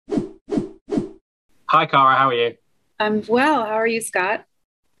Hi, Cara. How are you? I'm well. How are you, Scott?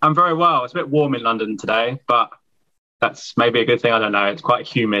 I'm very well. It's a bit warm in London today, but that's maybe a good thing. I don't know. It's quite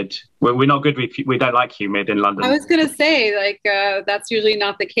humid. We're not good. We don't like humid in I London. was gonna say, that's usually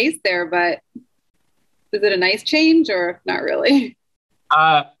not the case there, but is it a nice change or not really?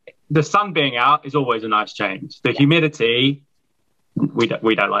 Uh, the sun being out is always a nice change. The Yeah, humidity, we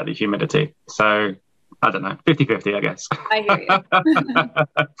don't like the humidity. So I don't know, 50-50, I guess. I hear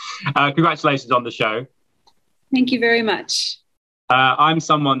you. Congratulations on the show. Thank you very much. I'm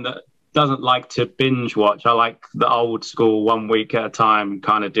someone that doesn't like to binge watch. I like the old school 1 week at a time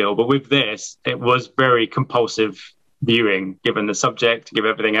kind of deal. But with this, it was very compulsive viewing, given the subject,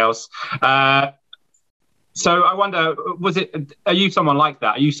 given everything else. So I wonder, are you someone like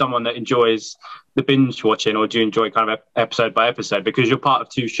that? Are you someone that enjoys the binge watching, or do you enjoy kind of episode by episode? Because you're part of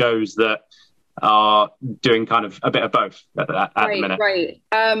two shows that are doing kind of a bit of both at the Right, minute. right.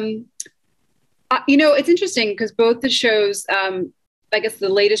 It's interesting because both the shows, I guess the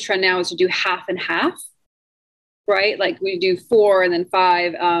latest trend now is to do half and half, right? Like we do four and then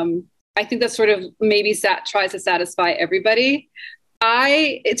five. I think that sort of maybe tries to satisfy everybody.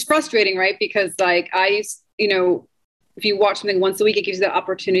 It's frustrating, right? Because if you watch something once a week, it gives you the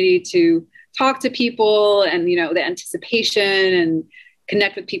opportunity to talk to people and, the anticipation and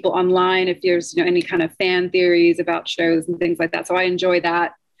connect with people online if there's, any kind of fan theories about shows and things like that. So I enjoy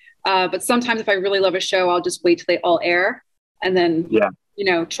that. But sometimes if I really love a show, I'll just wait till they all air and then,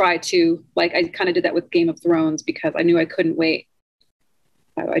 Yeah. try to, like, I kind of did that with Game of Thrones because I knew I couldn't wait.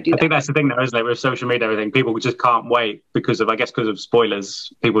 I think that's the thing, though, isn't it? With social media, everything, people just can't wait because of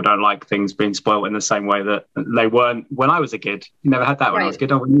spoilers. People don't like things being spoiled in the same way that they weren't when I was a kid. You never had that when I was a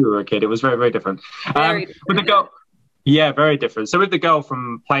kid. Oh, when you were a kid, it was very, very different. Very With different, the girl, yeah, very different. So with the girl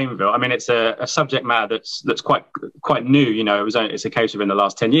from Plainville, I mean, it's a subject matter that's quite new. It's a case within the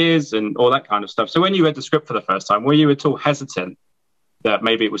last 10 years and all that kind of stuff. So when you read the script for the first time, were you at all hesitant that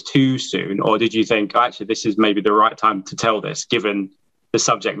maybe it was too soon, or did you think, actually, this is maybe the right time to tell this, given the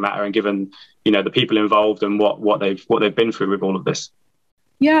subject matter and given the people involved and what they've been through with all of this?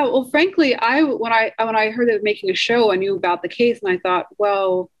 Yeah, well, frankly, when I heard they were making a show, I knew about the case, and I thought,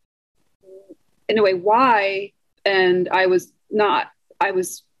 well, in a way, why? And I was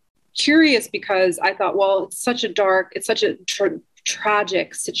curious because I thought, well, it's such a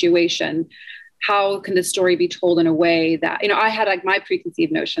tragic situation. How can the story be told in a way that, I had like my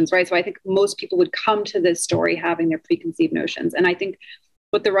preconceived notions, right? So I think most people would come to this story having their preconceived notions. And I think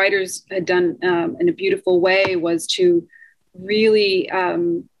what the writers had done in a beautiful way was to really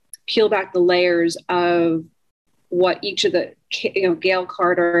peel back the layers of what each of the, Gail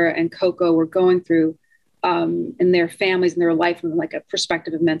Carter and Coco were going through in their families and their life from like a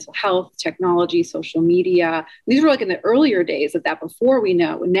perspective of mental health, technology, social media. These were like in the earlier days of that before we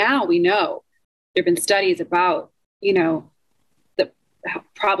know. Now we know. There have been studies about, how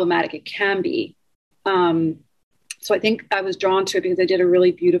problematic it can be. So I think I was drawn to it because they did a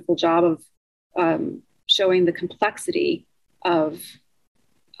really beautiful job of showing the complexity of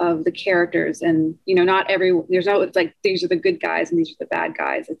the characters. And, it's like, these are the good guys and these are the bad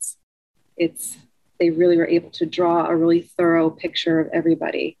guys. They really were able to draw a really thorough picture of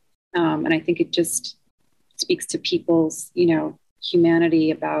everybody. And I think it just speaks to people's,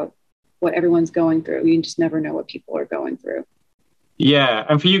 humanity about what everyone's going through. You just never know what people are going through. Yeah,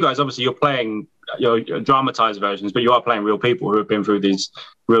 and for you guys, obviously, you're playing your dramatized versions, but you are playing real people who have been through these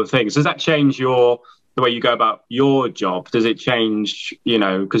real things. Does that change the way you go about your job? Does it change,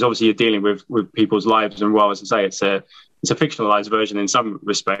 because obviously you're dealing with people's lives, and while, as I say, it's a fictionalized version in some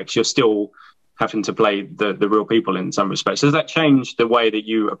respects, you're still having to play the real people in some respects. Does that change the way that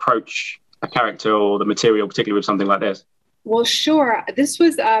you approach a character or the material, particularly with something like this? Well, sure. This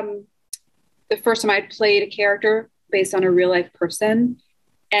was the first time I'd played a character based on a real life person.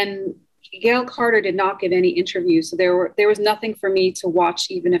 And Gail Carter did not give any interviews. So there was nothing for me to watch,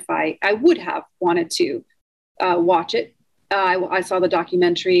 even if I would have wanted to watch it. I saw the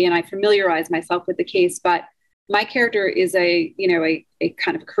documentary and I familiarized myself with the case, but my character is a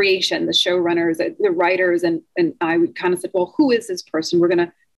kind of creation, the showrunners, the writers. And I kind of said, well, who is this person?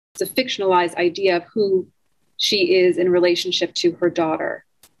 It's a fictionalized idea of who she is in relationship to her daughter,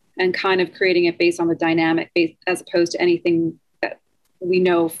 and kind of creating it based on the dynamic as opposed to anything that we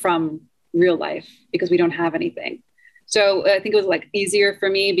know from real life, because we don't have anything. So I think it was like easier for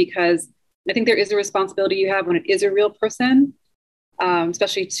me because I think there is a responsibility you have when it is a real person,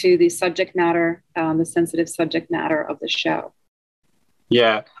 especially to the subject matter, the sensitive subject matter of the show.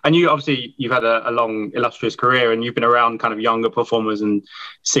 Yeah, and you've had a long, illustrious career, and you've been around kind of younger performers and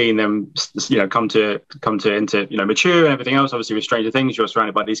seeing them, come to into mature and everything else. Obviously, with Stranger Things, you're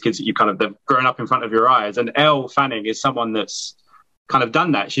surrounded by these kids that they've grown up in front of your eyes. And Elle Fanning is someone that's kind of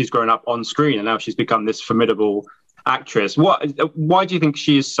done that. She's grown up on screen, and now she's become this formidable actress. Why do you think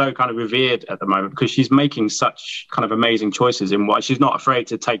she is so kind of revered at the moment? Because she's making such kind of amazing choices in what she's not afraid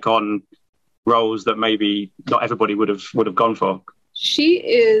to take on roles that maybe not everybody would have gone for. She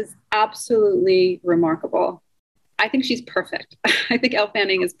is absolutely remarkable. I think she's perfect. I think Elle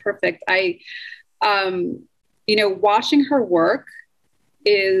Fanning is perfect. Watching her work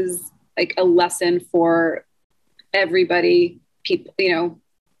is like a lesson for everybody, people,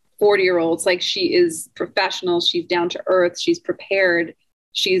 40-year-olds. Like, she is professional. She's down to earth. She's prepared.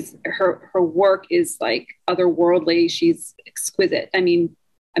 Her work is like otherworldly. She's exquisite. I mean,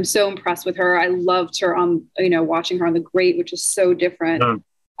 I'm so impressed with her. I loved her on, watching her on The Great, which is so different.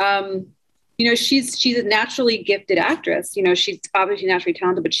 She's a naturally gifted actress. She's obviously naturally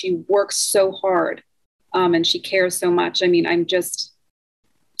talented, but she works so hard, and she cares so much. I mean, I'm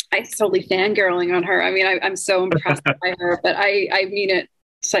totally fangirling on her. I mean, I'm so impressed by her, but I mean it.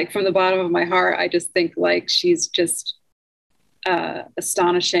 It's like from the bottom of my heart. I just think like she's just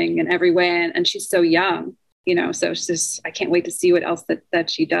astonishing in every way, and she's so young. So it's just, I can't wait to see what else that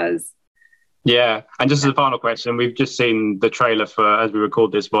she does. Yeah. And just as a final question, we've just seen the trailer for, as we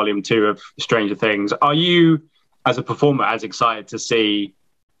record this, volume 2 of Stranger Things. Are you, as a performer, as excited to see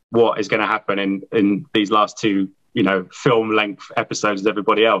what is going to happen in these last 2, film length episodes as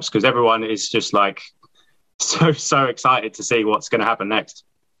everybody else? Because everyone is just like so excited to see what's going to happen next.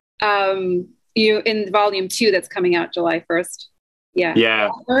 In volume 2 that's coming out July 1st. Yeah.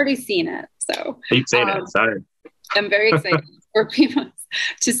 I've already seen it. So you've seen it, so I'm very excited for people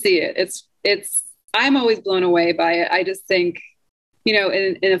to see it. I'm always blown away by it. I just think, in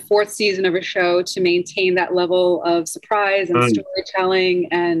a 4th season of a show, to maintain that level of surprise and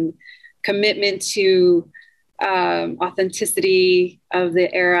storytelling and commitment to authenticity of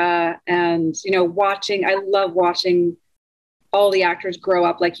the era, and I love watching all the actors grow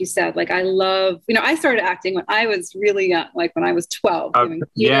up, like you said. Like, I love, I started acting when I was really young, like when I was 12.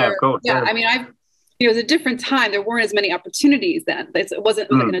 Yeah, of course. Yeah, I mean, it was a different time. There weren't as many opportunities then. It was like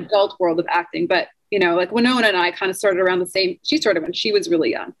an adult world of acting. But, like Winona and I kind of started around the same. She started when she was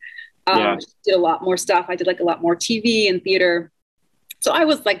really young. She did a lot more stuff. I did like a lot more TV and theater. So I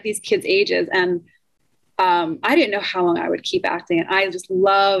was like these kids' ages. And I didn't know how long I would keep acting. And I just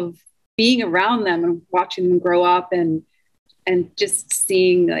love being around them and watching them grow up, and just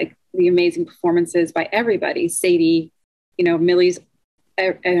seeing like the amazing performances by everybody. Sadie, Millie's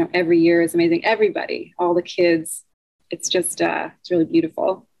every year is amazing. Everybody, all the kids. It's just, it's really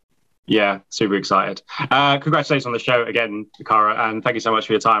beautiful. Yeah, super excited. Congratulations on the show again, Cara, and thank you so much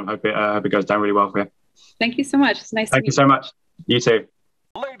for your time. Hope it goes down really well for you. Thank you so much. It's nice to meet you. Thank you so much. You too.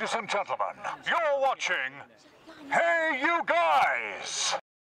 Ladies and gentlemen, you're watching Hey You Guys.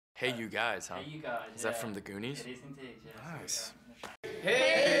 Hey You Guys, huh? Hey You Guys. Is that from the Goonies? It is indeed, yeah. Nice. Hey